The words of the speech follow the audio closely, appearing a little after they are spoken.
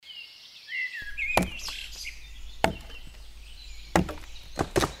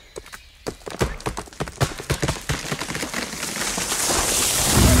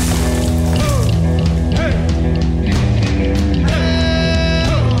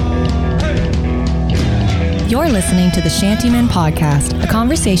You're listening to the Shantymen Podcast, a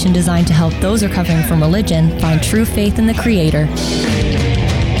conversation designed to help those recovering from religion find true faith in the Creator.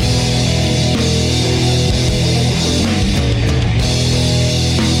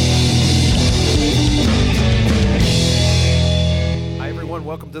 Hi everyone,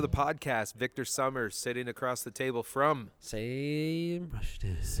 welcome to the podcast. Victor Summers sitting across the table from Sam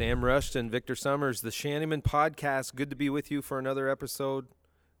Rushton, Victor Summers, the Shantymen Podcast. Good to be with you for another episode.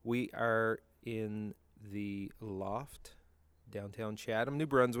 We are in the Loft, downtown Chatham, New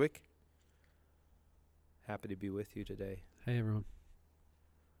Brunswick. Happy to be with you today. Hey, everyone.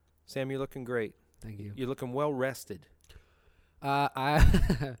 Sam, you're looking great. Thank you. You're looking well rested.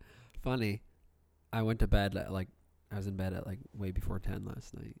 Funny. I went to bed I was in bed at way before 10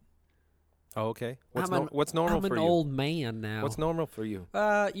 last night. Oh, okay. What's normal I'm for an you? old man now. What's normal for you?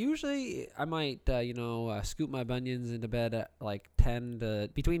 Usually I might, scoop my bunions into bed at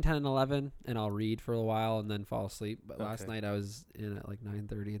between 10 and 11, and I'll read for a while and then fall asleep. But last night I was in at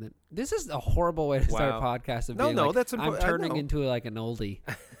 9:30. And then this is a horrible way to start a podcast. I'm turning into an oldie.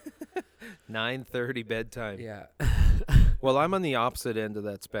 9:30 bedtime. Yeah. Well, I'm on the opposite end of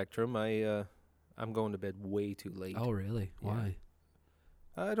that spectrum. I'm going to bed way too late. Oh, really? Yeah. Why?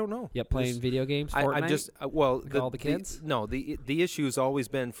 I don't know. Yeah, playing video games, Fortnite? All the kids? The issue has always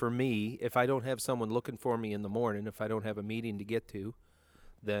been for me, if I don't have someone looking for me in the morning, if I don't have a meeting to get to,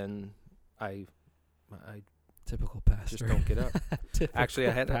 then I Typical pastor. just don't get up. Actually,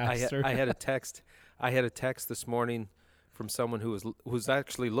 I had a text this morning from someone who was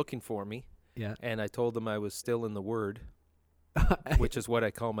actually looking for me. Yeah. And I told them I was still in the Word, which is what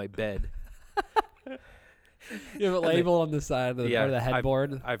I call my bed. You have a label on the side of the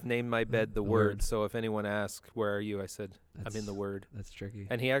headboard. I've named my bed the Word. So if anyone asks, where are you? I said, I'm in the Word. That's tricky.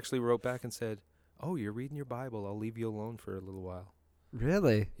 And he actually wrote back and said, oh, you're reading your Bible. I'll leave you alone for a little while.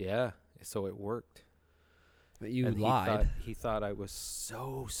 Really? Yeah. So it worked. But you lied. He thought I was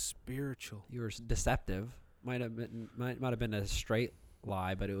so spiritual. You were deceptive. Might have been a straight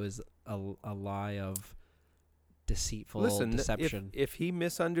lie, but it was a lie of deceitful deception. If he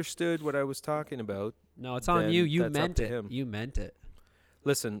misunderstood what I was talking about, no, it's on you. You that's meant up to it. him. You meant it.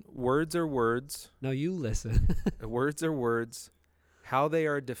 Listen, words are words. No, you listen. Words are words. How they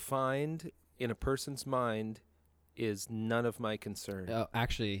are defined in a person's mind is none of my concern. Oh,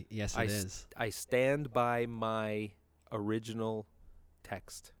 actually, yes, it is. I stand by my original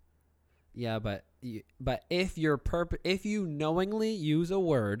text. Yeah, but if you knowingly use a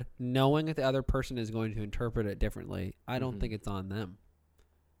word, knowing that the other person is going to interpret it differently, I don't think it's on them.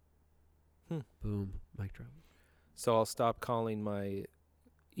 Boom, mic drop. So I'll stop calling my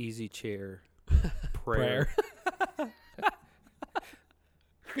easy chair prayer.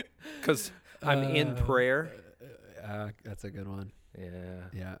 Because I'm in prayer. That's a good one.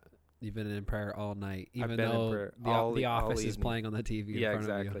 Yeah. You've been in prayer all night, even I've been though in prayer the Office is evening. playing on the TV. Yeah, in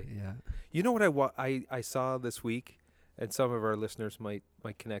front exactly. Of you. Yeah. You know what I saw this week, and some of our listeners might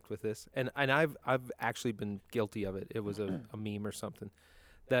connect with this, and I've actually been guilty of it. It was a meme or something.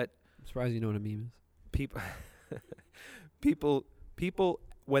 That I'm surprised you know what a meme is. People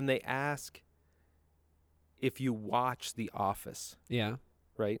when they ask if you watch The Office. Yeah.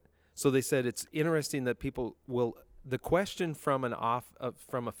 Right. So they said it's interesting that people will. The question from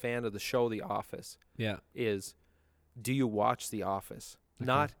from a fan of the show The Office. Yeah. Is, do you watch The Office? Okay.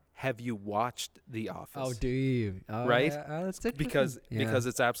 Not have you watched The Office? Oh, do you? Oh, right? Yeah, that's because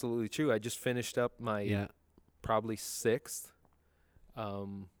it's absolutely true. I just finished up my probably sixth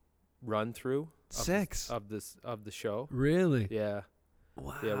run through of the show. Really? Yeah.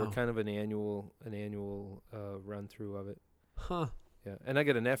 Wow. Yeah, we're kind of an annual run through of it. Huh. Yeah, and I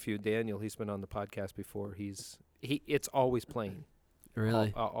got a nephew, Daniel. He's been on the podcast before. It's always playing.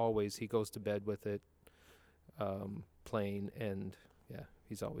 Really? Always. He goes to bed with it playing, and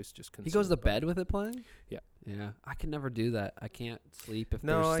he's always just consumed. He goes to bed with it playing? Yeah. Yeah. I can never do that. I can't sleep if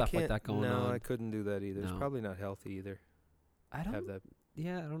No, there's stuff like that going on. No, I couldn't do that either. No. It's probably not healthy either. I don't have that.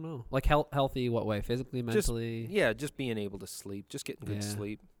 Yeah, I don't know. Like healthy what way? Physically, mentally? Just being able to sleep. Just getting good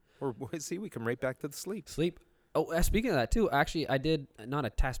sleep. Or see, we come right back to the sleep. Sleep. Oh, speaking of that too, actually, I did not a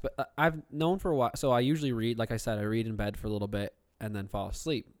test, but I've known for a while. So I usually read, like I said, I read in bed for a little bit and then fall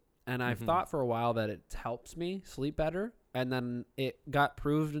asleep. And I've thought for a while that it helps me sleep better. And then it got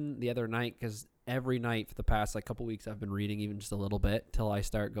proven the other night because every night for the past couple weeks I've been reading even just a little bit till I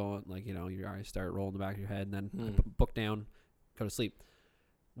start going your eyes start rolling the back of your head, and then I put the book down, go to sleep.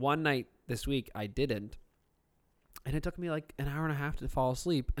 One night this week I didn't, and it took me an hour and a half to fall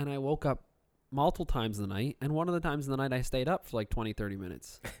asleep, and I woke up multiple times in the night, and one of the times in the night I stayed up for 20-30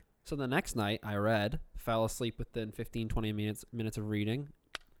 minutes. So the next night I read, fell asleep within 15-20 minutes of reading,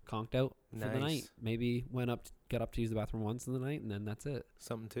 conked out for the Nice. night. Maybe got up to use the bathroom once in the night, and then that's it.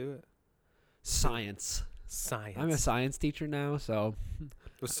 Something to it. Science. Science. I'm a science teacher now, so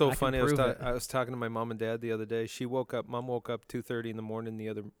It was so I can funny. prove it. I was talking to my mom and dad the other day. Mom woke up 2:30 in the morning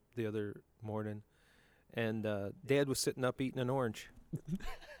the other morning, and Dad was sitting up eating an orange.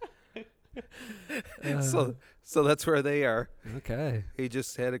 So that's where they are. okay. He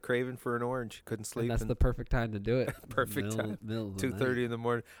just had a craving for an orange. Couldn't sleep. And that's the perfect time to do it. Perfect time. Middle of the 2:30 night. in the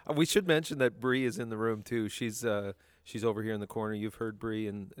morning. We should mention that Bree is in the room too. She's over here in the corner. You've heard Bree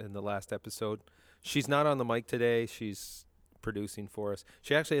in the last episode. She's not on the mic today. She's producing for us.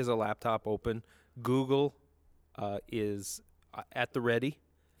 She actually has a laptop open. Google is at the ready.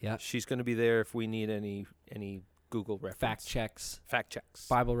 Yeah. She's going to be there if we need any Google reference. Fact checks.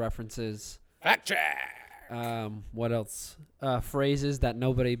 Bible references. Fact check. What else? Phrases that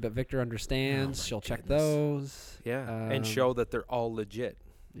nobody but Victor understands. Oh my She'll check goodness. those. Yeah, and show that they're all legit.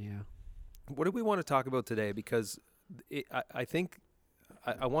 Yeah. What do we want to talk about today? Because I think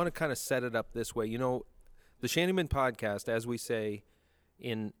I want to kind of set it up this way. You know, the Shandyman podcast, as we say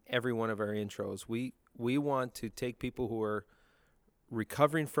in every one of our intros, we want to take people who are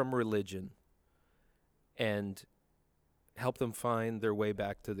recovering from religion and help them find their way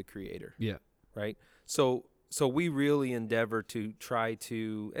back to the Creator. Yeah. Right? So we really endeavor to try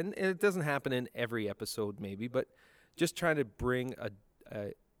to, and it doesn't happen in every episode maybe, but just try to bring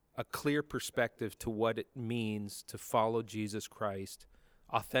a clear perspective to what it means to follow Jesus Christ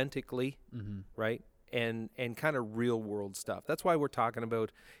authentically, right? And kind of real world stuff. That's why we're talking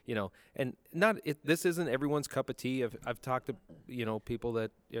about, and this isn't everyone's cup of tea. I've talked to, people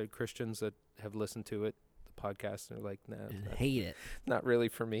that, Christians that have listened to it, the podcast, and they're like, nah, And hate it. not really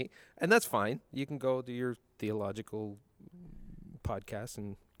for me. And that's fine. You can go to your theological podcast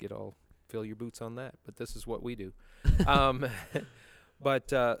and fill your boots on that. But this is what we do. So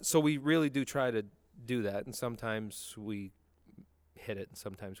we really do try to do that. And sometimes we hit it and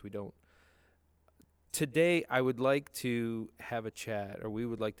sometimes we don't. Today, I would like to have a chat, or we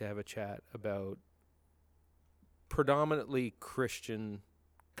would like to have a chat about predominantly Christian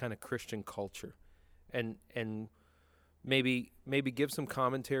culture, and maybe give some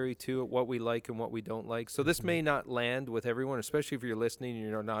commentary to it, what we like and what we don't like. So this may not land with everyone, especially if you're listening and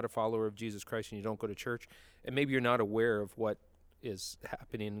you're not a follower of Jesus Christ and you don't go to church, and maybe you're not aware of what is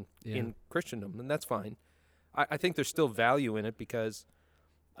happening in Christendom, and that's fine. I think there's still value in it, because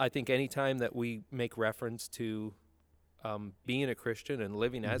I think any time that we make reference to being a Christian and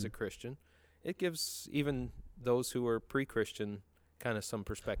living as a Christian, it gives even those who are pre-Christian kind of some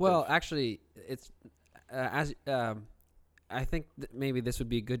perspective. Well, actually, it's I think maybe this would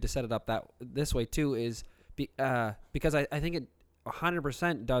be good to set it up this way too, is because I think it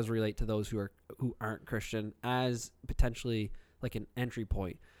 100% does relate to those who aren't Christian as potentially like an entry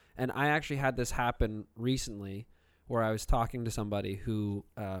point. And I actually had this happen recently, where I was talking to somebody who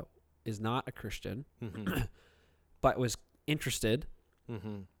is not a Christian, but was interested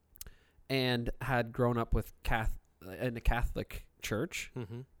and had grown up with in a Catholic church,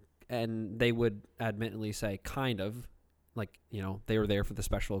 and they would admittedly say kind of, like, they were there for the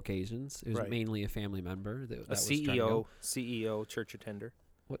special occasions. It was mainly a family member. That a CEO, church attender.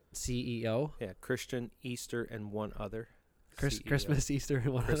 What, CEO? Yeah, Christian, Easter, and one other. Christmas, Easter,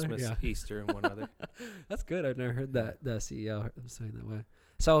 and one other. Christmas, Easter, and one other. That's good. I've never heard that the CEO saying that way.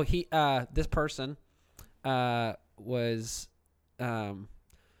 So he, this person, was,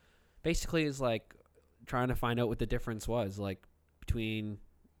 basically is like trying to find out what the difference was, like between,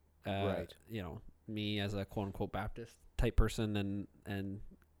 me as a quote unquote Baptist type person and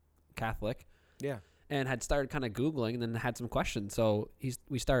Catholic. Yeah. And had started kind of Googling, and then had some questions. So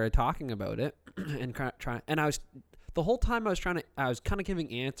we started talking about it and the whole time I was kind of giving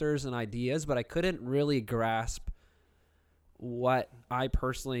answers and ideas, but I couldn't really grasp what I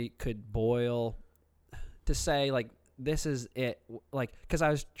personally could boil to say, like, this is it. Like, because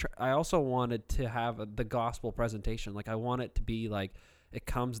I also wanted to have the gospel presentation. Like, I want it to be like, it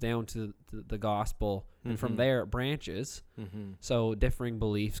comes down to the gospel, and from there it branches. So differing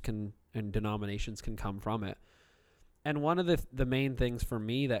beliefs and denominations can come from it. And one of the main things for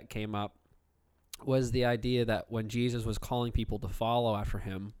me that came up was the idea that when Jesus was calling people to follow after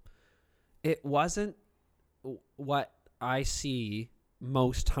him, it wasn't what I see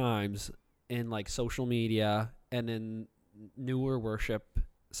most times in like social media and in newer worship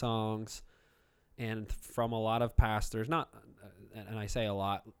songs and from a lot of pastors. And I say a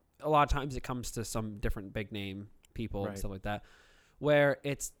lot of times it comes to some different big name people and stuff like that, where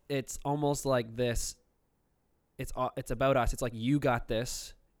it's almost like this. It's about us. It's like, you got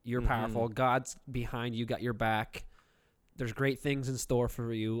this. You're powerful. God's behind you. Got your back. there's great things in store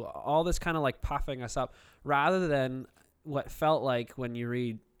for you. All this kind of like puffing us up, rather than what felt like when you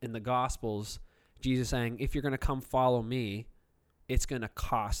read in the Gospels, Jesus saying, if you're going to come follow me, it's going to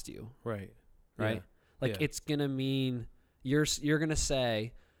cost you. Right. Right. Yeah. Like Yeah. it's going to mean you're going to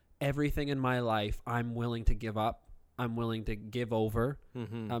say, everything in my life, I'm willing to give up. I'm willing to give over.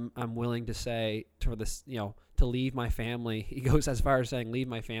 Mm-hmm. I'm willing to say for this, to leave my family. He goes as far as saying, leave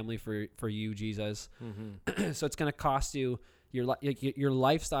my family for you, Jesus. Mm-hmm. So it's going to cost you. Your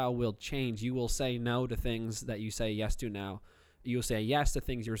lifestyle will change. You will say no to things that you say yes to now. You'll say yes to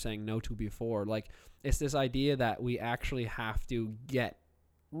things you were saying no to before. Like, it's this idea that we actually have to get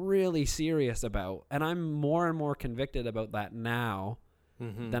really serious about. And I'm more and more convicted about that now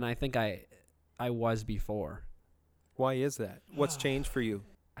than I think I was before. Why is that? What's changed for you?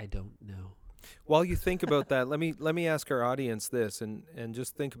 I don't know. While you think about that, let me ask our audience this, and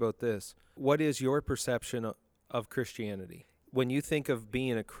just think about this. What is your perception of Christianity? When you think of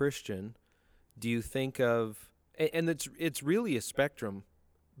being a Christian, do you think of, and it's really a spectrum,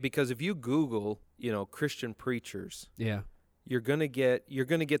 because if you Google, Christian preachers, Yeah. you're gonna get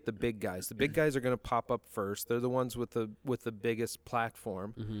the big guys. The big guys are gonna pop up first. They're the ones with the biggest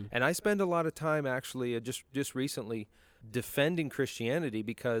platform. Mm-hmm. And I spend a lot of time actually just recently defending Christianity,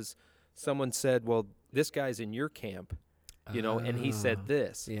 because someone said, well, this guy's in your camp, and he said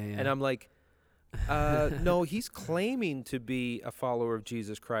this. Yeah. And I'm like, no, he's claiming to be a follower of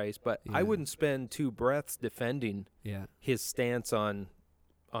Jesus Christ, but I wouldn't spend 2 breaths defending his stance on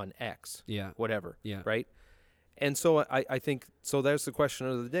X, whatever, right? And so I think, so that's the question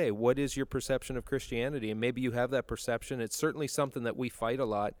of the day. What is your perception of Christianity? And maybe you have that perception. It's certainly something that we fight a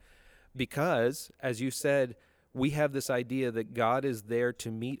lot, because, as you said, we have this idea that God is there to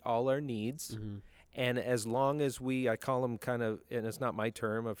meet all our needs. Mm-hmm. And as long as I call him kind of, and it's not my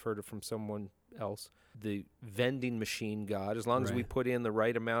term, I've heard it from someone else, the vending machine God, as long as we put in the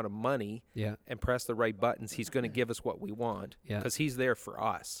right amount of money and press the right buttons, he's going to give us what we want, because he's there for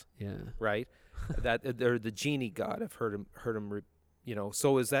us. Yeah. Right? That they're the genie God. I've heard him,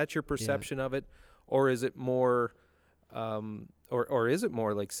 so is that your perception of it? Or is it more, or is it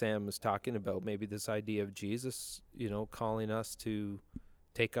more like Sam was talking about, maybe this idea of Jesus, calling us to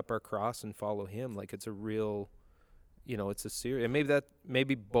take up our cross and follow him? Like, it's a real, it's a serious, and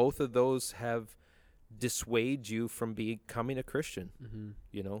maybe both of those have dissuade you from becoming a Christian.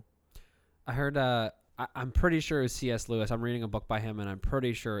 I heard, I'm pretty sure it was C.S. Lewis. I'm reading a book by him, and I'm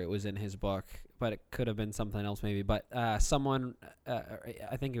pretty sure it was in his book, but it could have been something else maybe. But someone,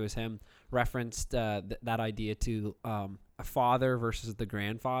 I think it was him, referenced that idea to a father versus the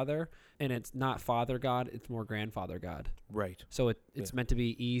grandfather. And it's not father God, it's more grandfather God. Right. So it's meant to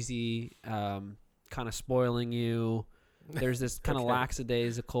be easy, kind of spoiling you. There's this kind of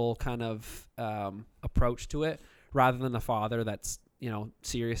lackadaisical kind of approach to it, rather than a father that's,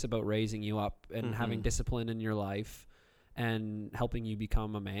 serious about raising you up and having discipline in your life and helping you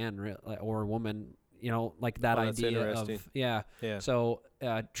become a man or a woman, like that idea of, So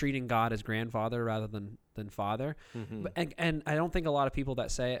treating God as grandfather rather than father. But, and I don't think a lot of people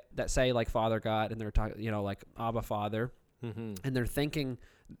that say like Father God, and they're talking, like Abba Father, and they're thinking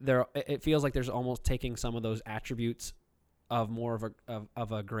it feels like there's almost taking some of those attributes of more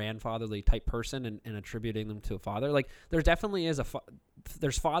of a grandfatherly type person and attributing them to a father. Like, there definitely is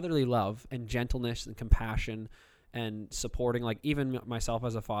there's fatherly love and gentleness and compassion and supporting. Like, even myself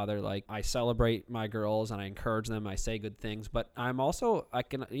as a father, like, I celebrate my girls and I encourage them. I say good things, but I'm also, I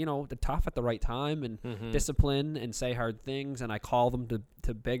can, tough at the right time and discipline and say hard things. And I call them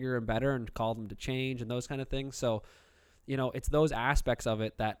to bigger and better and call them to change and those kind of things. So, it's those aspects of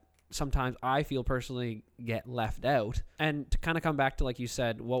it that sometimes I feel personally get left out. And to kind of come back to, like you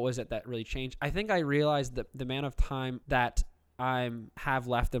said, what was it that really changed? I think I realized that the amount of time that I have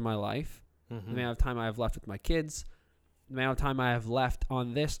left in my life, the amount of time I have left with my kids, the amount of time I have left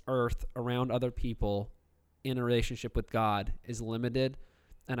on this earth around other people in a relationship with God is limited.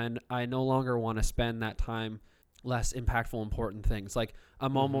 And I no longer want to spend that time less impactful, important things. Like,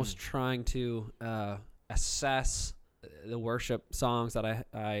 I'm almost trying to assess the worship songs that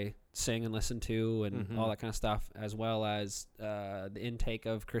I sing and listen to and all that kind of stuff, as well as the intake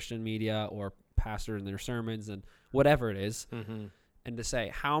of Christian media or pastors and their sermons and whatever it is. And to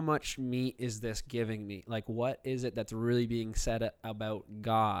say, how much meat is this giving me? Like, what is it that's really being said about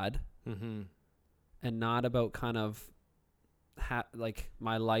God and not about kind of like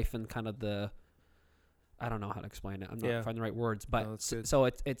my life and kind of I don't know how to explain it. I'm not finding the right words, but no, so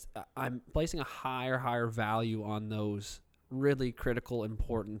it's I'm placing a higher value on those really critical,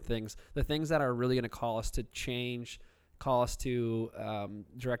 important things, the things that are really going to call us to change, call us to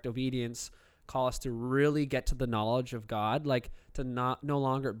direct obedience, call us to really get to the knowledge of God, like to no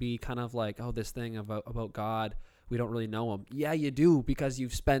longer be kind of like, oh, this thing about God, we don't really know him. Yeah, you do, because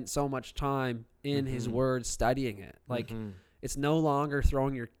you've spent so much time in his word studying it. Like it's no longer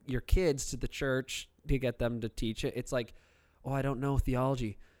throwing your kids to the church to get them to teach it. It's like, oh, I don't know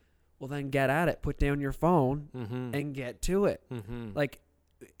theology. Well, then get at it. Put down your phone and get to it. Like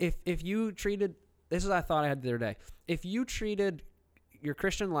if you treated, this is what I thought I had the other day. If you treated your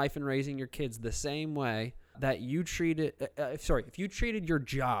Christian life and raising your kids the same way that you treated, if you treated your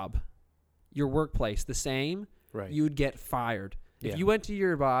job, your workplace the same, right, you'd get fired. If you went to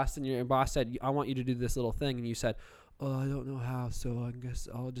your boss and your boss said, I want you to do this little thing, and you said, oh, I don't know how, so I guess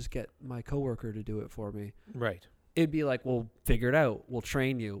I'll just get my coworker to do it for me. Right. It'd be like, we'll figure it out. We'll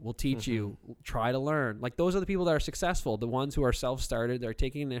train you. We'll teach you. Try to learn. Like, those are the people that are successful, the ones who are self-started, they're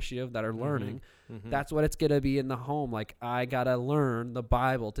taking initiative, that are learning. That's what it's going to be in the home. Like, I got to learn the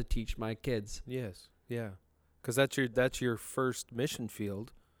Bible to teach my kids. Yes. Yeah. Because that's your first mission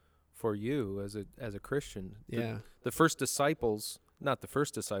field for you as a Christian. The first disciples, not the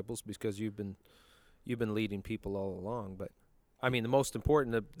first disciples, because you've been leading people all along, but I mean, the most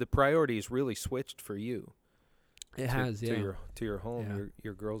important, the priority is really switched for you. It has, to your home,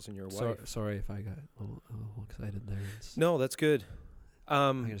 your girls and your wife. Sorry if I got a little excited there. No, that's good.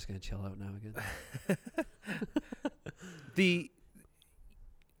 I'm just gonna chill out now again.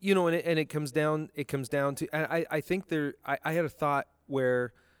 And it comes down to, and I think I had a thought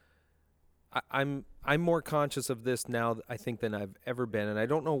where I'm more conscious of this now, I think, than I've ever been, and I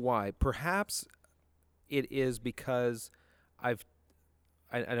don't know why. Perhaps it is because I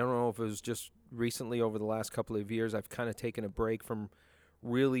don't know if it was just recently over the last couple of years, I've kind of taken a break from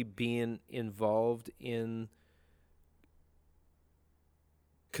really being involved in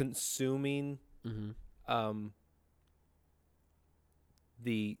consuming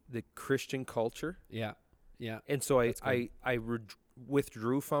the Christian culture. Yeah. And so I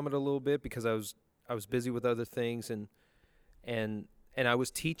withdrew from it a little bit because I was busy with other things, and I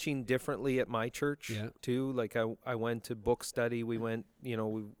was teaching differently at my church too. Like I went to book study. We went,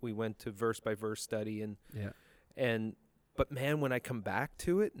 we went to verse by verse study, but man, when I come back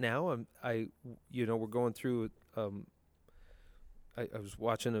to it now, we're going through. I was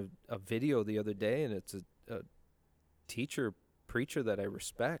watching a video the other day, and it's a preacher that I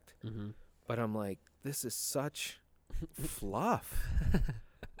respect, but I'm like, this is such fluff.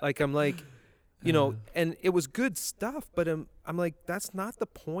 Like, I'm like, and it was good stuff, but I'm like, that's not the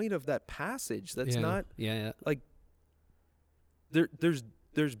point of that passage. That's not like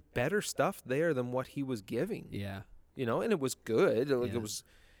there's better stuff there than what he was giving. Yeah. And it was good. Like, it was,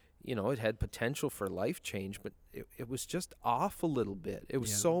 it had potential for life change, but it was just off a little bit. It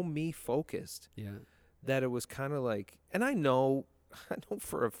was so me focused that it was kind of like, and I know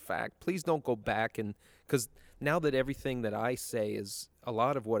for a fact, please don't go back, and because now that everything that I say is, a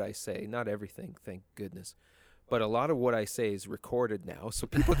lot of what I say, not everything, thank goodness, but a lot of what I say is recorded now, so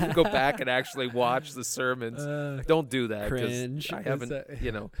people can go back and actually watch the sermons. Don't do that. Cringe. I haven't,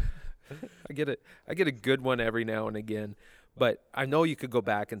 I get a good one every now and again, but I know you could go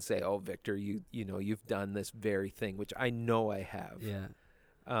back and say, oh, Victor, you've done this very thing, which I know I have. Yeah.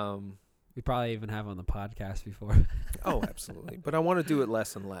 We probably even have on the podcast before. Oh, absolutely. But I want to do it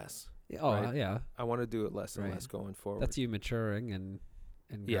less and less. Oh, right? Yeah. I want to do it less and less going forward. That's you maturing and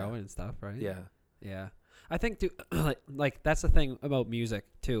growing and stuff, right? Yeah. Yeah. I think, too, like, that's the thing about music,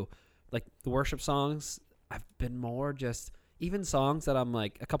 too. Like, the worship songs, I've been more just, even songs that I'm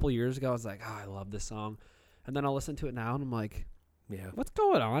like, a couple of years ago, I was like, oh, I love this song. And then I'll listen to it now, and I'm like, what's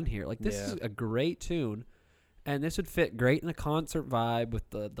going on here? Like, this is a great tune. And this would fit great in a concert vibe with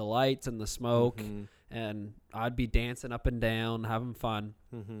the lights and the smoke, and I'd be dancing up and down, having fun.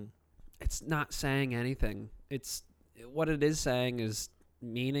 It's not saying anything. It's what it is saying is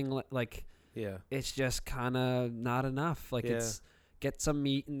meaning, like, it's just kind of not enough. Like, it's get some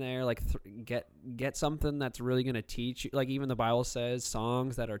meat in there, like get something that's really going to teach you. Like, even the Bible says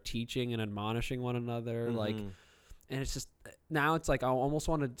songs that are teaching and admonishing one another, like. And it's just, now it's like I almost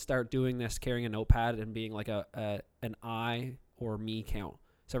want to start doing this, carrying a notepad and being like an I or me count.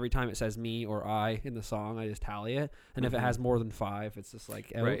 So every time it says me or I in the song, I just tally it. And if it has more than 5, it's just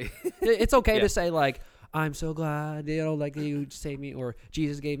like, it's okay to say, like, I'm so glad, like, you saved me, or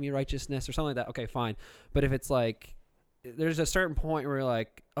Jesus gave me righteousness, or something like that. Okay, fine. But if it's like, there's a certain point where you're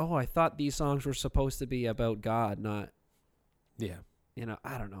like, oh, I thought these songs were supposed to be about God, not,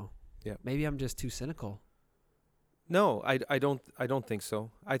 I don't know. Yeah. Maybe I'm just too cynical. No, I don't think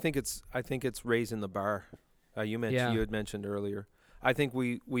so. I think it's raising the bar. You had mentioned earlier. I think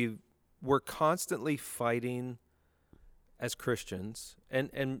we're constantly fighting as Christians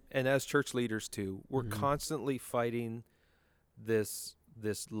and as church leaders too, we're constantly fighting this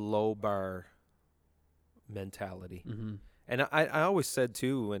low bar mentality. And I always said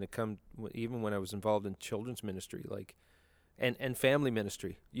too, when it come, even when I was involved in children's ministry, like, and family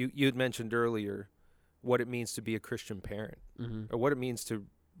ministry, you had mentioned earlier what it means to be a Christian parent, or what it means to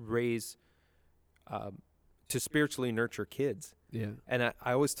raise, to spiritually nurture kids. Yeah. And I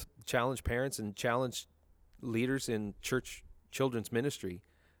always challenge parents and challenge leaders in children's ministry,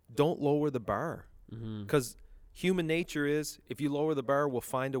 don't lower the bar, because human nature is, if you lower the bar, we'll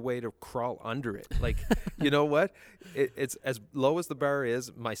find a way to crawl under it. Like, you know what? It's as low as the bar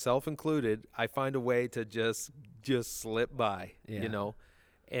is, myself included, I find a way to just slip by, you know?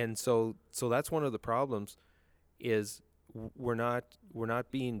 And so that's one of the problems, is we're not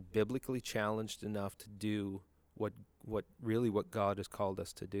being biblically challenged enough to do what God has called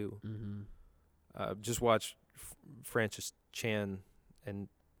us to do. Just watch Francis Chan, and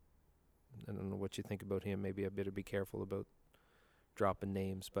I don't know what you think about him. Maybe I better be careful about dropping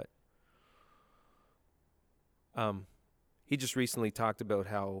names, but he just recently talked about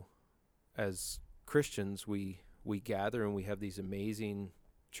how, as Christians, we gather and we have these amazing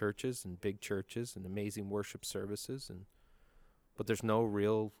churches and big churches and amazing worship services, but there's no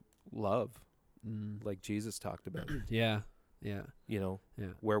real love, like Jesus talked about. Yeah. You know,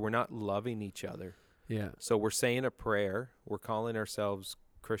 where we're not loving each other. Yeah. So we're saying a prayer, we're calling ourselves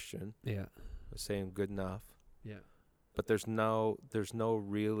Christian. Yeah. We're saying good enough. Yeah. But there's no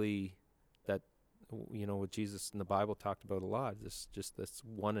really that, you know, what Jesus in the Bible talked about a lot, this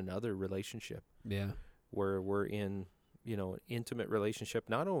one another relationship. Yeah. Where we're in, you know, an intimate relationship,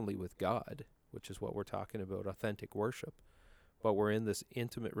 not only with God, which is what we're talking about, authentic worship, but we're in this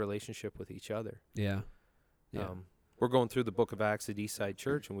intimate relationship with each other. Yeah. Yeah. We're going through the book of Acts at Eastside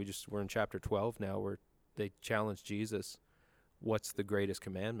Church, and we're in chapter 12 now, where they challenge Jesus, what's the greatest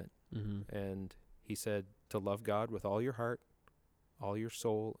commandment? And he said to love God with all your heart, all your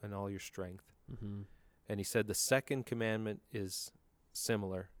soul, and all your strength. And he said the second commandment is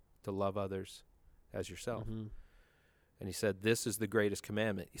similar, to love others as yourself. And he said this is the greatest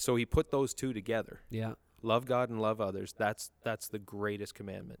commandment. So he put those two together. Yeah. Love God and love others. That's the greatest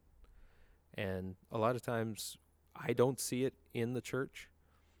commandment. And a lot of times I don't see it in the church,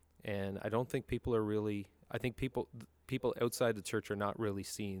 and I don't think people are really, I think people outside the church are not really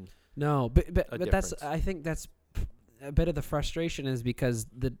seeing. No, but that's, I think that's a bit of the frustration, is because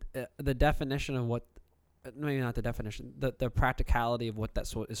the definition of what, maybe not the definition, the practicality of what that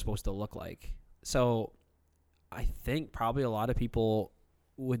is supposed to look like. So I think probably a lot of people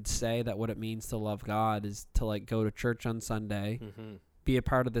would say that what it means to love God is to, like, go to church on Sunday, be a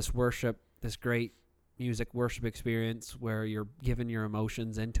part of this worship, this great music worship experience where you're giving your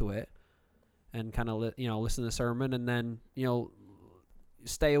emotions into it, and kind of listen to the sermon, and then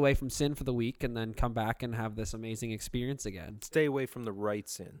stay away from sin for the week, and then come back and have this amazing experience again. Stay away from the right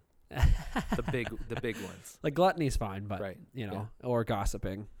sin, the big ones. Like gluttony's fine, but or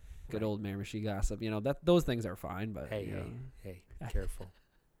gossiping, good old Miramichi gossip. That those things are fine, but hey, careful.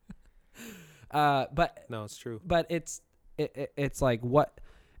 But no, it's true. But it's like what.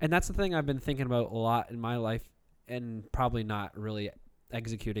 And that's the thing I've been thinking about a lot in my life, and probably not really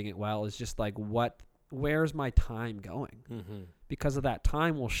executing it well, is just like, where's my time going? Because of that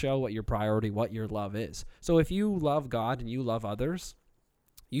time will show what your priority, what your love is. So if you love God and you love others,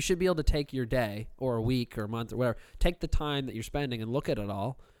 you should be able to take your day or a week or a month or whatever, take the time that you're spending and look at it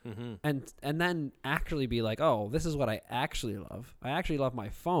all, and then actually be like, oh, this is what I actually love. I actually love my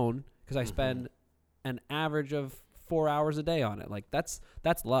phone because I spend an average of 4 hours a day on it. Like that's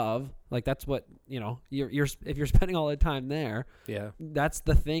love. Like that's what, you're if you're spending all the time there, that's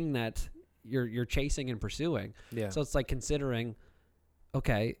the thing that you're chasing and pursuing. Yeah. So it's like considering,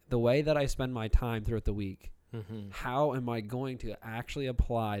 okay, the way that I spend my time throughout the week, how am I going to actually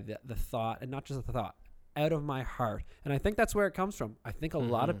apply the thought, and not just the thought, out of my heart? And I think that's where it comes from. I think a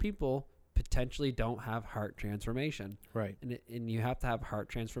lot of people potentially don't have heart transformation. Right. And you have to have heart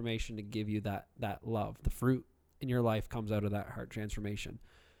transformation to give you that love. The fruit in your life comes out of that heart transformation.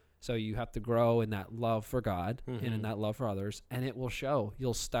 So you have to grow in that love for God and in that love for others, and it will show.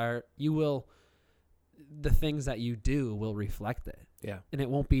 The things that you do will reflect it. Yeah. And it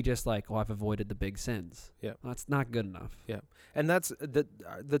won't be just like, oh, I've avoided the big sins. Yeah. That's not good enough. Yeah. And that's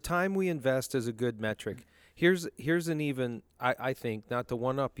the time we invest is a good metric. Here's an even, I think, not to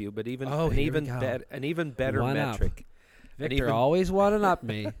one up you, but an even better one metric. Victor always wanting up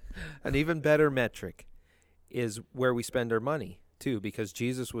me. An even better metric is where we spend our money too, because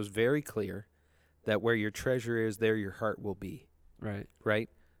Jesus was very clear that where your treasure is, there your heart will be. Right.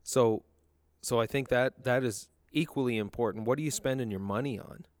 So I think that is equally important, what are you spending your money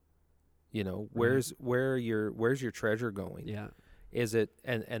on? You know, where's your treasure going? Yeah. Is it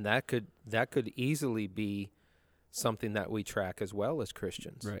and that could easily be something that we track as well as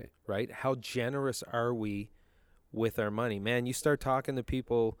Christians. Right? How generous are we with our money? Man, you start talking to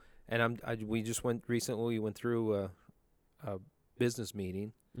people, and we went through a business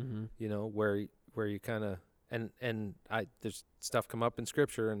meeting, you know, where you kind of and there's stuff come up in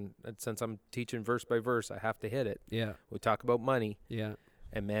Scripture, and since I'm teaching verse by verse, I have to hit it. Yeah. We talk about money. Yeah.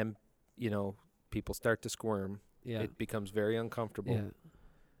 And man, you know, people start to squirm. Yeah. It becomes very uncomfortable. Yeah.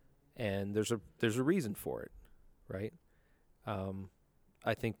 And there's a reason for it, right?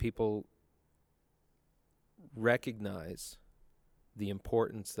 I think people recognize the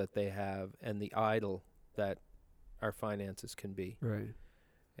importance that they have and the idol that our finances can be. Right.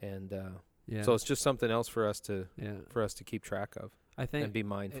 And yeah. so it's just something else for us to keep track of. I think and be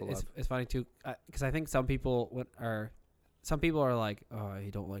mindful of. It's funny too, because I think some people are like, oh,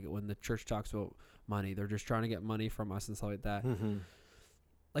 you don't like it when the church talks about money. They're just trying to get money from us and stuff like that. Mm-hmm.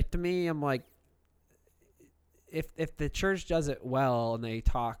 Like, to me, I'm like, if the church does it well and they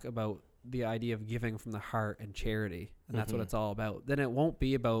talk about the idea of giving from the heart and charity, and that's what it's all about, then it won't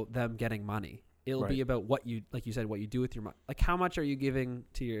be about them getting money. It'll be about what you, like you said, what you do with your money. Like, how much are you giving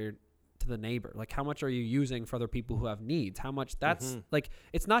to the neighbor? Like, how much are you using for other people who have needs? How much? That's like,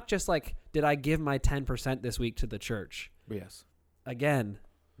 it's not just like, did I give my 10% this week to the church? Yes. Again,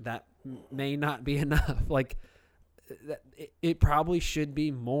 that may not be enough. Like, it probably should be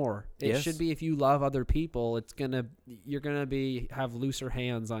more. It should be, if you love other people, you're gonna have looser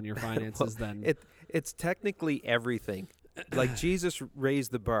hands on your finances. Then it's technically everything. Like, Jesus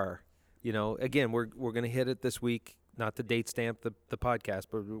raised the bar. You know, again, we're gonna hit it this week. Not to date stamp the podcast,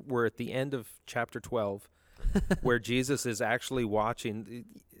 but we're at the end of chapter 12, where Jesus is actually watching.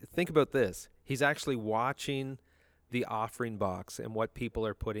 Think about this. He's actually watching the offering box and what people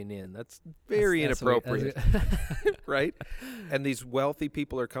are putting in. That's very inappropriate, right? And these wealthy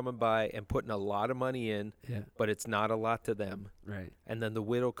people are coming by and putting a lot of money in, but it's not a lot to them. Right. And then the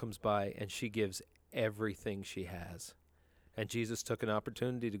widow comes by and she gives everything she has. And Jesus took an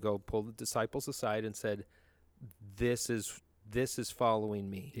opportunity to go pull the disciples aside and said, this is following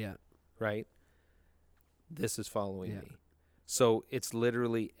me. Yeah. Right? This is following me. So it's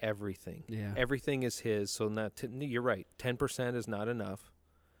literally everything. Yeah. Everything is his. So you're right. 10% is not enough.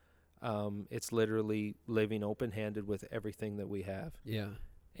 It's literally living open-handed with everything that we have. Yeah.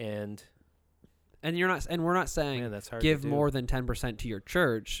 And we're not saying, man, that's hard give to do. more than 10% to your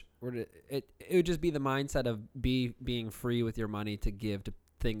church. It would just be the mindset of being free with your money to give to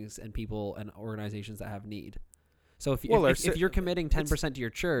things and people and organizations that have need. So if you're committing 10% to your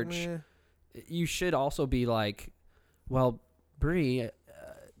church, you should also be like, well, Bree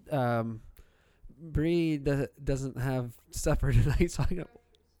doesn't have supper tonight, so I got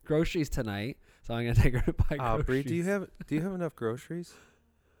groceries tonight, so I'm gonna take her to buy groceries. Bree, do you have enough groceries?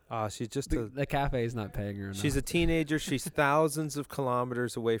 She's just the cafe is not paying her enough. She's a teenager. She's thousands of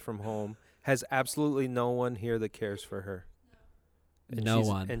kilometers away from home. Has absolutely no one here that cares for her. And no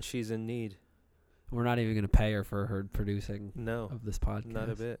one. And she's in need. We're not even going to pay her for her producing of this podcast. Not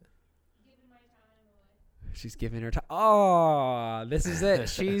a bit. She's giving her time. Oh, this is it.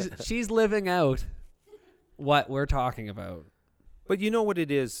 She's living out what we're talking about. But you know what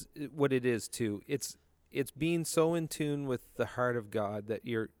it is too. It's being so in tune with the heart of God that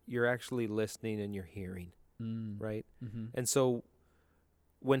you're actually listening and you're hearing, right? Mm-hmm. And so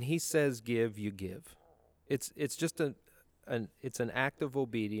when he says give, you give. It's just it's an act of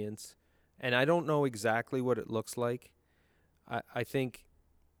obedience, and I don't know exactly what it looks like. I think,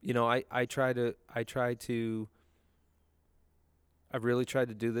 you know, I've really tried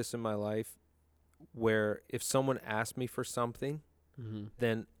to do this in my life, where if someone asks me for something,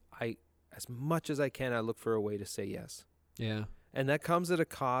 then as much as I can, I look for a way to say yes. Yeah. And that comes at a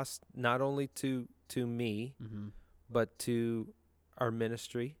cost, not only to me, but to our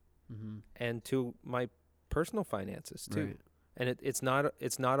ministry and to my personal finances too. Right. And it's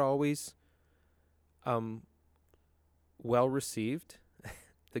not always well received,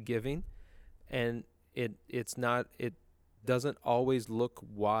 the giving, and it doesn't always look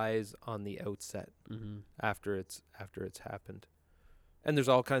wise on the outset after it's happened. And there's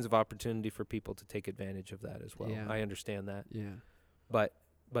all kinds of opportunity for people to take advantage of that as well. Yeah. I understand that. Yeah. But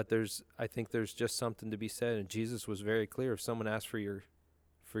I think there's just something to be said, and Jesus was very clear. If someone asks for your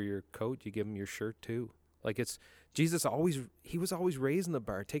coat, you give them your shirt too. Like, it's Jesus he was always raising the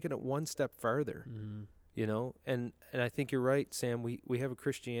bar, taking it one step farther. You know? And I think you're right, Sam. We have a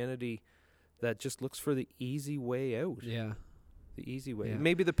Christianity that just looks for the easy way out. Yeah. The easy way. Yeah.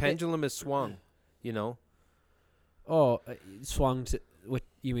 Maybe the pendulum is swung, you know. Swung to what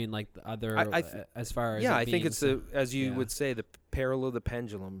you mean, like the other as far as I think it's as you would say, the parallel of the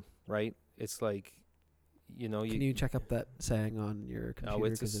pendulum, right? It's like, can you check up that saying on your computer? Oh,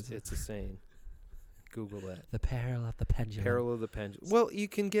 it's a saying. Google that. The parallel of the pendulum. Parallel of the pendulum. Well, you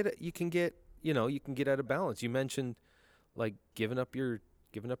can get out of balance. You mentioned like giving up your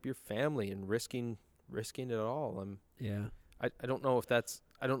family and risking it all. I don't know if that's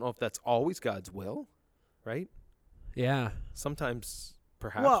always God's will, right? Yeah. Sometimes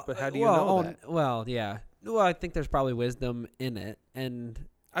perhaps, but how do you know that? Well, yeah. Well, I think there's probably wisdom in it, and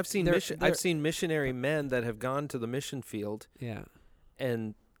I've seen missionary men that have gone to the mission field. Yeah.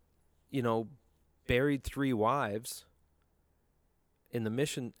 And buried 3 wives in the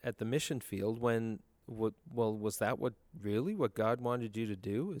mission field when was that what God wanted you to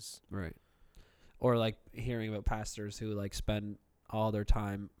do? Is right. Or like hearing about pastors who like spend all their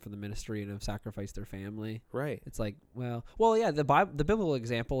time for the ministry and have sacrificed their family. Right. It's like, well, yeah, the biblical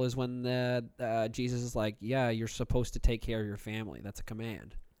example is when Jesus is like, yeah, you're supposed to take care of your family. That's a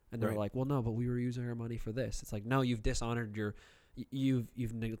command. And they're like, well, no, but we were using our money for this. It's like, no, you've dishonored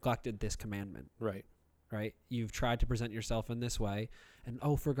you've neglected this commandment. Right. Right. You've tried to present yourself in this way, and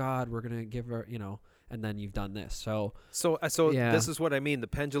for God, we're going to give her, and then you've done this. So yeah. This is what I mean. The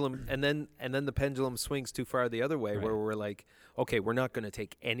pendulum, and then the pendulum swings too far the other way, right. where we're like, okay, we're not going to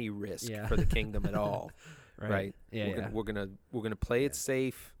take any risk for the kingdom at all. Right. Yeah. We're gonna play it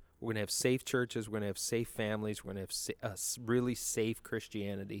safe. We're going to have safe churches. We're going to have safe families. We're going to have really safe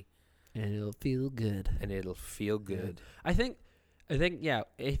Christianity. And it'll feel good. Yeah. I think, yeah,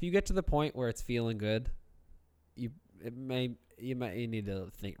 if you get to the point where it's feeling good, you might need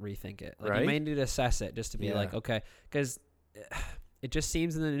to rethink it. Like, right? You may need to assess it just to be like, okay, because it just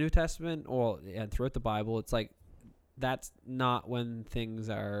seems in the New Testament, and throughout the Bible, it's like that's not when things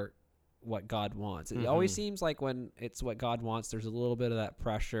are what God wants. It always seems like when it's what God wants, there's a little bit of that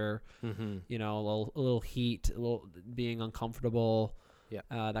pressure, a little heat, a little being uncomfortable,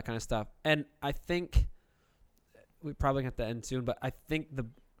 that kind of stuff. And I think we probably have to end soon, but I think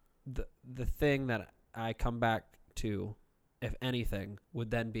the thing that I come back to, if anything,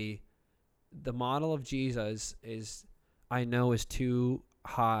 would then be the model of Jesus is too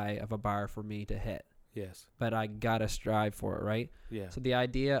high of a bar for me to hit. Yes. But I gotta strive for it, right? Yeah. So the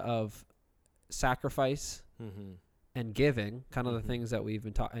idea of sacrifice and giving, kind of the things that we've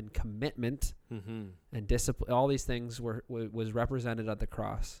been taught, and commitment and discipline, all these things was represented at the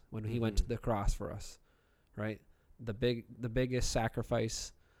cross when he went to the cross for us, right? The biggest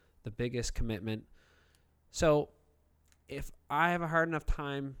sacrifice, the biggest commitment. So if I have a hard enough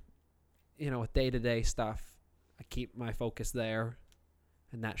time, with day-to-day stuff, I keep my focus there,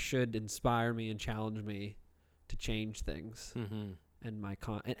 and that should inspire me and challenge me to change things and my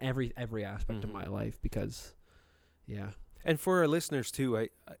in every aspect of my life, because and for our listeners too, I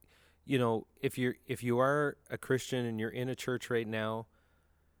if you are a Christian and you're in a church right now,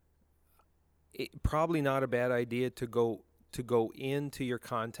 probably not a bad idea to go into your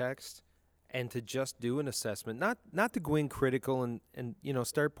context and to just do an assessment, not to go in critical and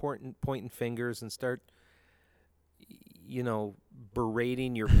start pointing fingers and start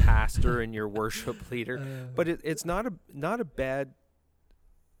berating your pastor and your worship leader. But it's not a bad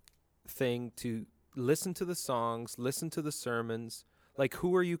thing to listen to the songs, listen to the sermons. Like,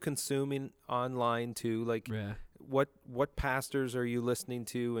 who are you consuming online to? Like, what pastors are you listening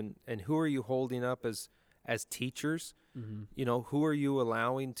to, and who are you holding up as teachers? Who are you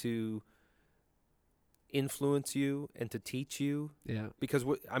allowing to influence you and to teach you? Yeah. Because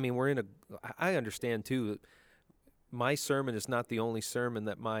I understand too that my sermon is not the only sermon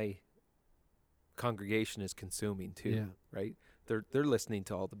that my congregation is consuming too. Right? They're listening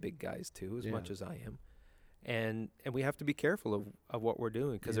to all the big guys too, as much as I am. And we have to be careful of what we're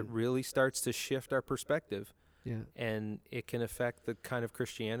doing, because it really starts to shift our perspective. Yeah. And it can affect the kind of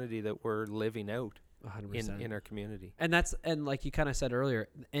Christianity that we're living out 100%. In our community. And like you kind of said earlier,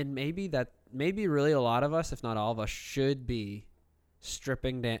 and maybe really a lot of us, if not all of us, should be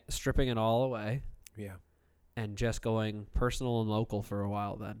stripping it all away. Yeah. And just going personal and local for a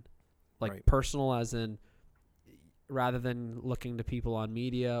while then. Like, right. Personal as in, rather than looking to people on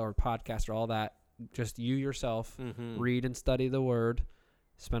media or podcasts or all that, just you yourself, read and study the word,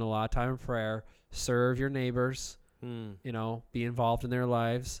 spend a lot of time in prayer, serve your neighbors, be involved in their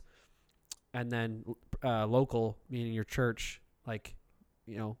lives. And then local, meaning your church, like,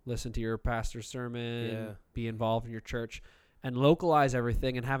 listen to your pastor's sermon, be involved in your church, and localize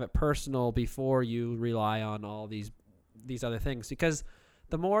everything and have it personal before you rely on all these other things. Because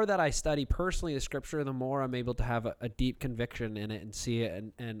the more that I study personally the scripture, the more I'm able to have a deep conviction in it and see it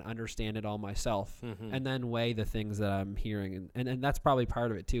and understand it all myself, and then weigh the things that I'm hearing. And that's probably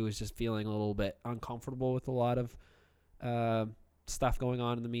part of it too, is just feeling a little bit uncomfortable with a lot of stuff going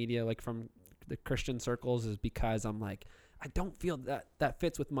on in the media, like from the Christian circles, is because I'm like, I don't feel that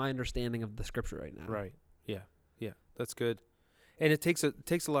fits with my understanding of the scripture right now. Right. Yeah. Yeah. That's good. And it takes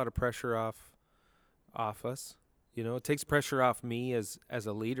a lot of pressure off us. You know, it takes pressure off me as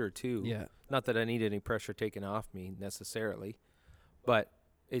a leader too. Yeah. Not that I need any pressure taken off me necessarily, but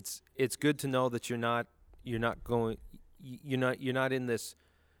it's good to know that you're not in this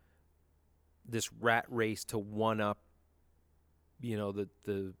rat race to one up, you know,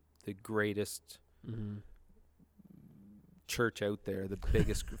 the greatest church out there, the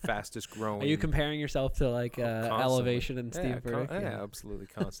biggest, fastest growing. Are you comparing yourself to like Elevation and Steve Burdick? Yeah, absolutely,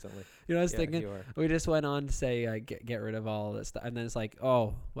 constantly. You know, I was thinking, we just went on to say get rid of all this stuff, and then it's like,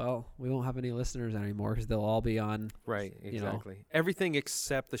 oh, well, we won't have any listeners anymore because they'll all be on. Right, exactly. You know, everything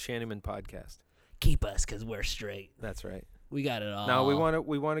except the Shantyman podcast. Keep us because we're straight. That's right. We got it all. Now we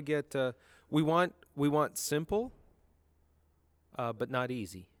want to get we want simple, but not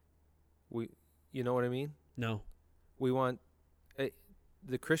easy. You know what I mean? No. We want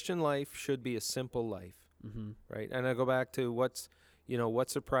the Christian life should be a simple life, right? And I go back to what's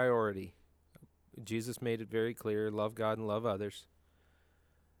a priority. Jesus made it very clear: love God and love others.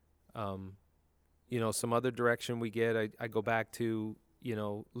 You know, some other direction we get. I go back to, you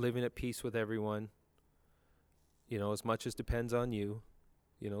know, living at peace with everyone. You know, as much as depends on you,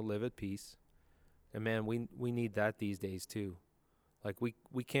 you know, live at peace. And man, we need that these days too. Like we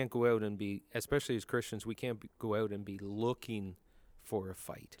can't go out and be, especially as Christians, we can't go out and be looking for a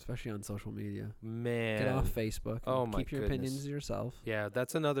fight. Especially on social media. Man. Get off Facebook. Oh my goodness. Keep your opinions to yourself. Yeah,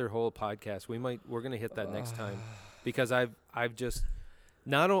 that's another whole podcast. We're going to hit that next time, because I've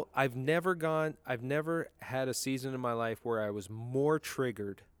never had a season in my life where I was more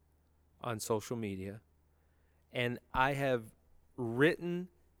triggered on social media, and I have written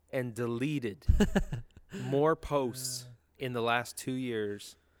and deleted more posts in the last 2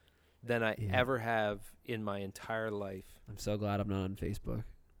 years than I ever have in my entire life. I'm so glad I'm not on Facebook.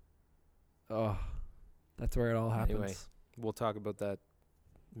 Oh, that's where it all happens. Anyway, we'll talk about that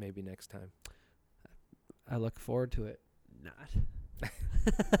maybe next time. I look forward to it. Not.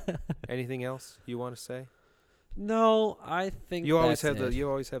 Anything else you want to say? No, I think you always have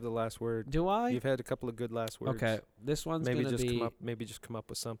the last word. Do I? You've had a couple of good last words. Okay, this one's maybe gonna be maybe just come up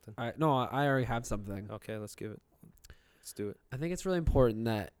with something. I already have something. Okay, let's give it. Let's do it. I think it's really important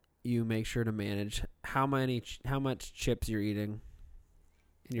that you make sure to manage how much chips you're eating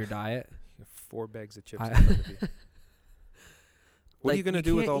in your diet. You have 4 bags of chips in front of you. What are you going to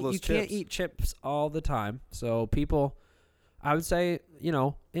do with all those chips? You can't eat chips all the time. So people, I would say, you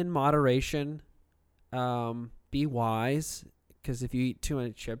know, in moderation, be wise, because if you eat too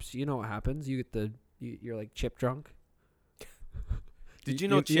many chips, you know what happens. You get you're like chip drunk. Did you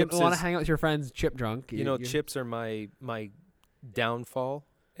know chips? You want to hang out with your friends, chip drunk. You know, chips are my downfall,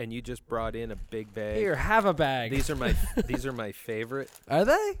 and you just brought in a big bag. Here, have a bag. These are my favorite. Are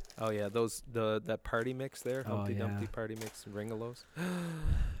they? Oh yeah, that party mix there, Humpty Dumpty party mix and Ringalos.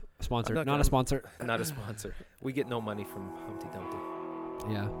 Sponsored, not a sponsor. Not a sponsor. We get no money from Humpty Dumpty.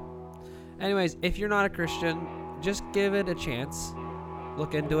 Yeah. Anyways, if you're not a Christian, just give it a chance.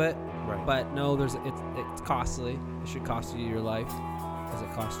 Look into it. Right. But no, it's costly. It should cost you your life, as it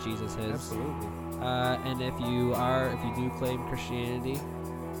cost Jesus his. Absolutely. And if you do claim Christianity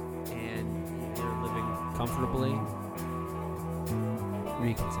and you're living comfortably,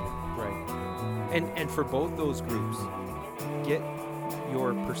 reconsider. Right. And for both those groups, get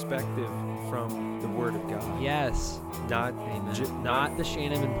your perspective from the Word of God. Yes. Not the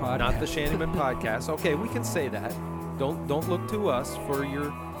Shantyman podcast. Not the Shantyman podcast. Okay, we can say that. Don't look to us for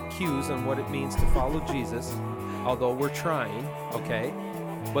your cues on what it means to follow Jesus, although we're trying, okay?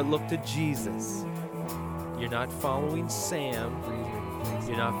 But look to Jesus. You're not following Sam.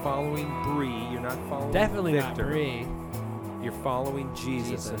 You're not following Bree. You're not following Definitely Victor. Not Bree. You're following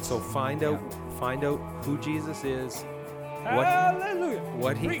Jesus. And so find out who Jesus is.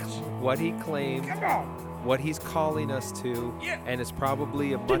 What he claimed. Come on. What he's calling us to. Yeah. And it's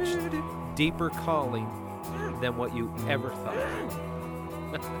probably a much deeper calling than what you ever thought.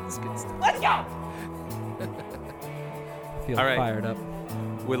 That's good stuff. Let's go. I feel fired up.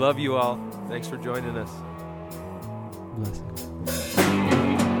 We love you all. Thanks for joining us. Blessings.